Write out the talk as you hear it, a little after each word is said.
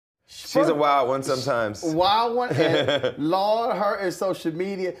She's a wild one sometimes. Wild one, and Lord, her in social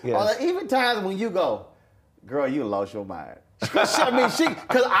media. Yes. Even times when you go, girl, you lost your mind. Because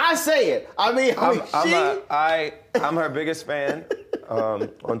I say it. I'm her biggest fan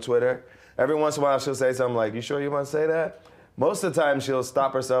on Twitter. Every once in a while she'll say something like, you sure you want to say that? Most of the time she'll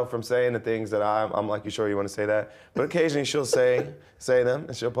stop herself from saying the things that I'm like, you sure you want to say that? But occasionally she'll say them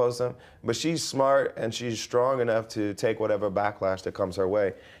and she'll post them. But she's smart and she's strong enough to take whatever backlash that comes her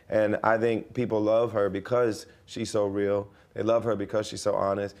way. And I think people love her because she's so real. They love her because she's so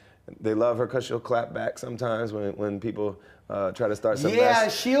honest. They love her because she'll clap back sometimes when people try to start some mess. Yeah,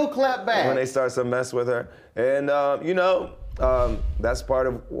 she'll clap back. When they start some mess with her. And, that's part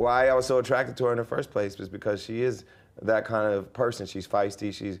of why I was so attracted to her in the first place, was because she is that kind of person. She's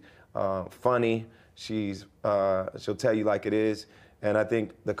feisty, she's funny, she'll tell you like it is. And I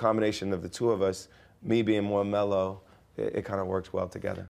think the combination of the two of us, me being more mellow, it kind of works well together.